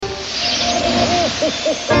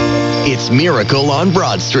It's Miracle on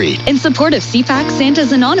Broad Street. In support of CFAX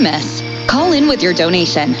Santa's Anonymous. Call in with your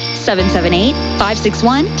donation,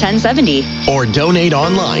 778-561-1070. Or donate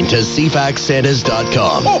online to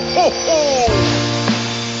cfaxsantas.com.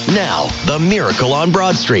 Now, the Miracle on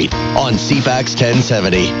Broad Street on CFAX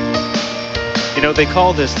 1070. You know, they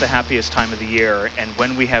call this the happiest time of the year, and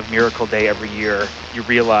when we have Miracle Day every year, you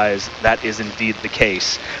realize that is indeed the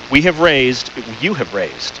case. You have raised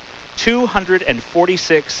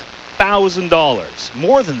 $246,000,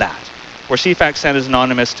 more than that, for CFAX Santa's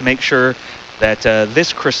Anonymous to make sure that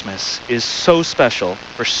this Christmas is so special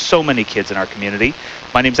for so many kids in our community.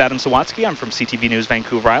 My name's Adam Sawatsky. I'm from CTV News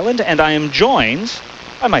Vancouver Island, and I am joined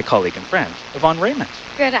by my colleague and friend, Yvonne Raymond.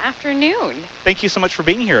 Good afternoon. Thank you so much for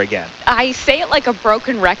being here again. I say it like a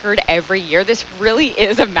broken record every year. This really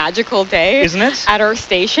is a magical day. Isn't it? At our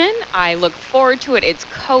station. I look forward to it. It's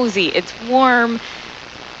cozy. It's warm.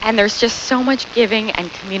 And there's just so much giving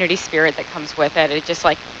and community spirit that comes with it. It just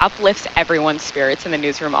uplifts everyone's spirits in the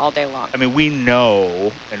newsroom all day long. I mean, we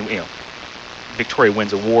know, and Victoria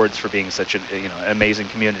wins awards for being such an amazing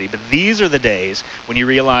community. But these are the days when you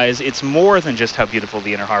realize it's more than just how beautiful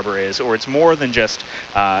the Inner Harbor is, or it's more than just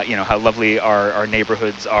how lovely our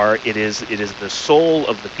neighborhoods are. It is the soul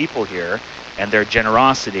of the people here and their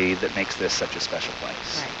generosity that makes this such a special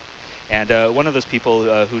place. Right. And one of those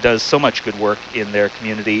people who does so much good work in their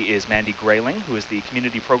community is Mandy Greyling, who is the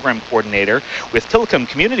Community Program Coordinator with Tillicum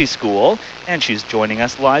Community School, and she's joining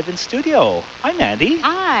us live in studio. Hi, Mandy.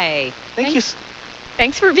 Hi. Thanks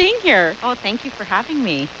for being here. Oh, thank you for having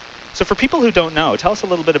me. So for people who don't know, tell us a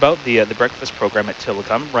little bit about the breakfast program at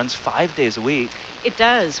Tillicum. Runs 5 days a week. It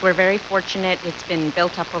does. We're very fortunate. It's been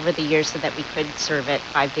built up over the years so that we could serve it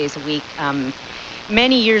 5 days a week.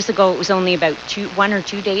 Many years ago, it was only about 1 or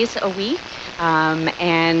 2 days a week,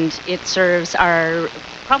 and it serves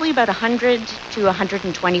probably about 100 to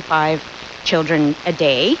 125 children a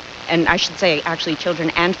day, and I should say actually children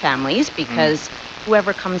and families, because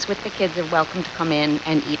whoever comes with the kids are welcome to come in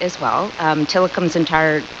and eat as well. Tillicum's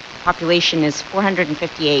entire population is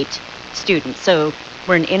 458 students, so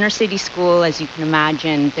we're an inner city school, as you can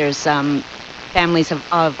imagine. There's families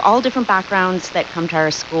of all different backgrounds that come to our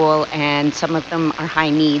school, and some of them are high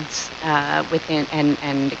needs within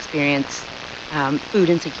and experience food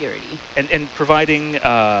insecurity. And providing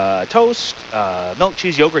toast, milk,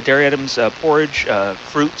 cheese, yogurt, dairy items, porridge,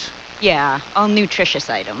 fruit. Yeah, all nutritious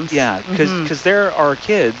items. Yeah, because there are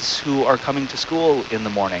kids who are coming to school in the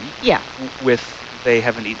morning. Yeah. They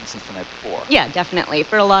haven't eaten since the night before. Yeah, definitely.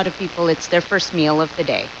 For a lot of people, it's their first meal of the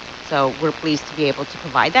day. So we're pleased to be able to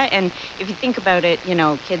provide that. And if you think about it,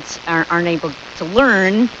 kids aren't able to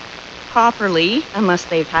learn properly unless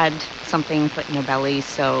they've had something put in their bellies.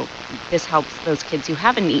 So this helps those kids who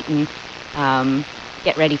haven't eaten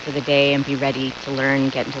get ready for the day and be ready to learn,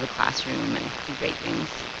 get into the classroom, and do great things.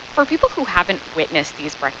 For people who haven't witnessed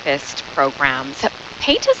these breakfast programs,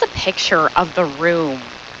 paint us a picture of the room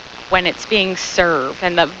when it's being served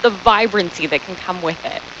and the vibrancy that can come with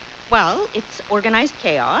it. Well, it's organized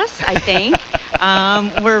chaos, I think.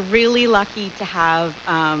 We're really lucky to have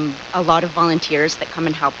a lot of volunteers that come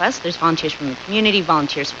and help us. There's volunteers from the community,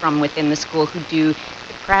 volunteers from within the school who do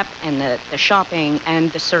the prep and the shopping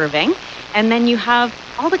and the serving. And then you have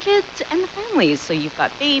all the kids and the families. So you've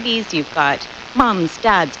got babies, you've got moms,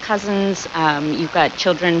 dads, cousins, you've got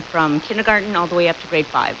children from kindergarten all the way up to grade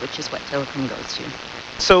 5, which is what Tillicum goes to.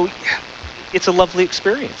 So it's a lovely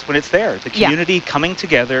experience when it's there. The community coming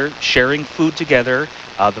together, sharing food together,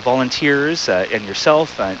 the volunteers and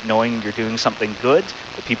yourself knowing you're doing something good,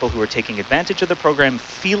 the people who are taking advantage of the program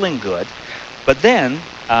feeling good. But then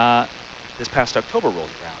this past October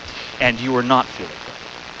rolled around and you were not feeling good.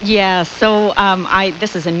 Yeah, so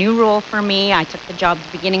this is a new role for me. I took the job at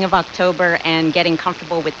the beginning of October, and getting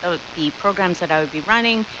comfortable with the programs that I would be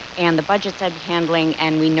running and the budgets I'd be handling,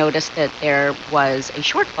 and we noticed that there was a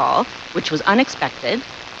shortfall, which was unexpected,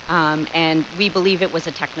 and we believe it was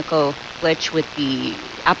a technical glitch with the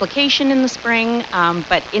application in the spring,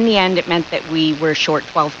 but in the end it meant that we were short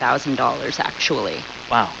 $12,000 actually.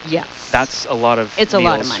 Wow. Yes. That's a lot of It's meals a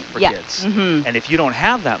lot of money for kids. Mm-hmm. And if you don't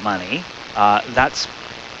have that money, that's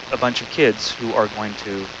a bunch of kids who are going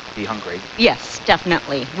to be hungry. Yes,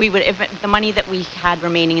 definitely. We would, if the money that we had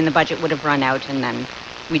remaining in the budget would have run out, and then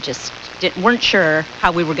we just weren't sure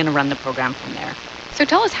how we were going to run the program from there. So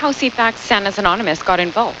tell us how CFAX Santa's Anonymous got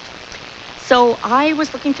involved. So I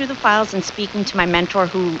was looking through the files and speaking to my mentor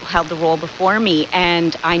who held the role before me,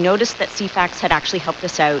 and I noticed that CFAX had actually helped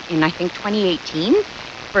us out in, I think, 2018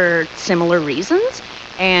 for similar reasons.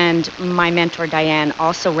 And my mentor, Diane,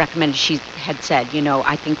 also recommended, she had said,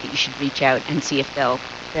 I think that you should reach out and see if they'll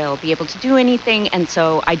they'll be able to do anything. And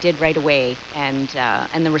so I did right away, and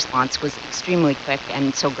the response was extremely quick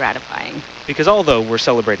and so gratifying. Because although we're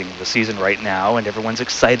celebrating the season right now and everyone's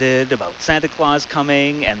excited about Santa Claus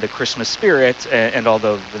coming and the Christmas spirit, and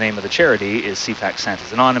although the name of the charity is CFAX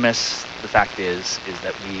Santa's Anonymous, the fact is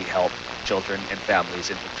that we help children and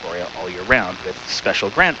families in Victoria all year round with special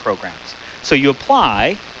grant programs. So you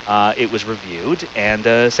apply, it was reviewed,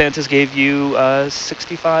 and Santa's gave you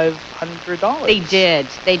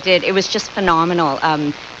 $6,500. They did. It was just phenomenal.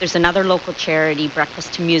 There's another local charity,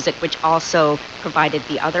 Breakfast to Music, which also provided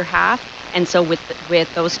the other half. And so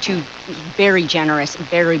with those two very generous,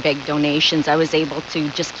 very big donations, I was able to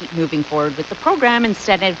just keep moving forward with the program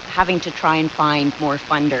instead of having to try and find more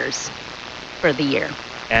funders for the year.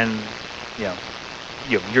 And,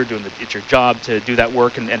 you're doing it's your job to do that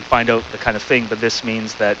work and find out the kind of thing, but this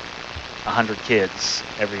means that 100 kids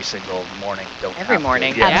every single morning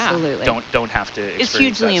Absolutely. don't have to experience it's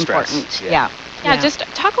hugely that stress. Important. Yeah, just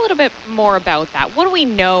talk a little bit more about that. What do we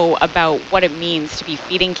know about what it means to be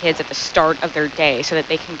feeding kids at the start of their day so that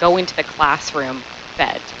they can go into the classroom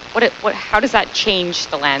fed? How does that change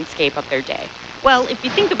the landscape of their day? Well, if you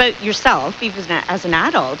think about yourself, even as an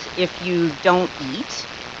adult, if you don't eat,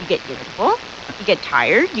 you get irritable, you get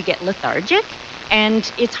tired, you get lethargic,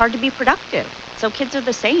 and it's hard to be productive. So kids are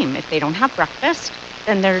the same. If they don't have breakfast,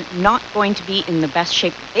 then they're not going to be in the best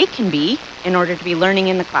shape they can be in order to be learning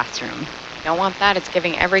in the classroom. Don't want that. It's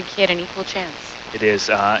giving every kid an equal chance. It is.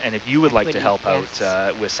 And if you would like to help out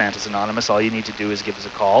with Santa's Anonymous, all you need to do is give us a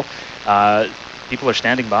call. People are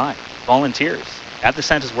standing by. Volunteers at the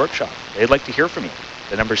Santa's Workshop. They'd like to hear from you.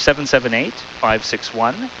 The number is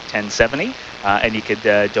 778-561-1070. And you could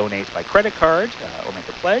donate by credit card or make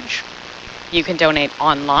a pledge. You can donate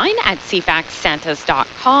online at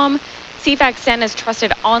cfaxsantas.com. CFAX Santa's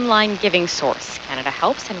trusted online giving source. Canada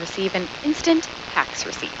helps and receive an instant tax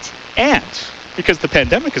receipt. And because the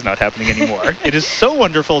pandemic is not happening anymore, it is so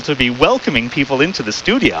wonderful to be welcoming people into the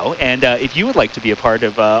studio. And if you would like to be a part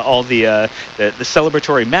of all the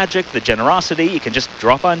celebratory magic, the generosity, you can just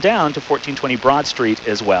drop on down to 1420 Broad Street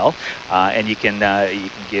as well. And you can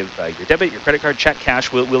give your debit, your credit card, check,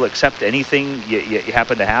 cash. We'll accept anything you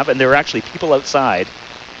happen to have. And there are actually people outside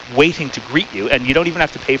waiting to greet you, and you don't even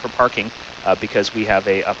have to pay for parking because we have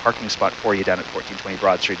a parking spot for you down at 1420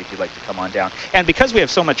 Broad Street if you'd like to come on down. And because we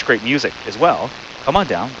have so much great music as well, come on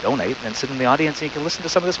down, donate, and sit in the audience, and you can listen to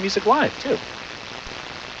some of this music live too.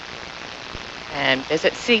 And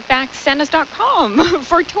visit cfaxsantas.com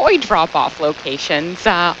for toy drop-off locations.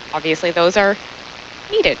 Obviously, those are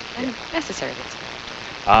needed and necessary.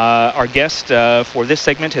 Our guest for this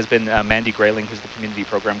segment has been Mandy Greyling, who's the Community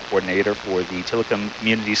Program Coordinator for the Tillicum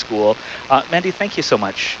Community School. Mandy, thank you so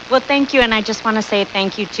much. Well, thank you, and I just want to say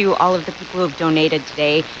thank you to all of the people who have donated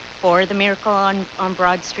today for the Miracle on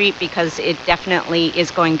Broad Street, because it definitely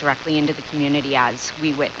is going directly into the community as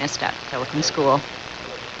we witnessed at Tillicum School.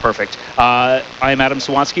 Perfect. I'm Adam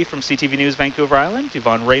Sawatsky from CTV News Vancouver Island.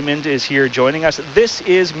 Yvonne Raymond is here joining us. This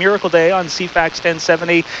is Miracle Day on CFAX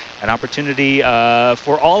 1070, an opportunity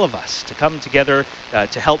for all of us to come together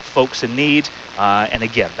to help folks in need. And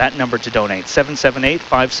again, that number to donate,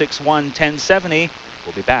 778-561-1070.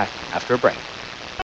 We'll be back after a break.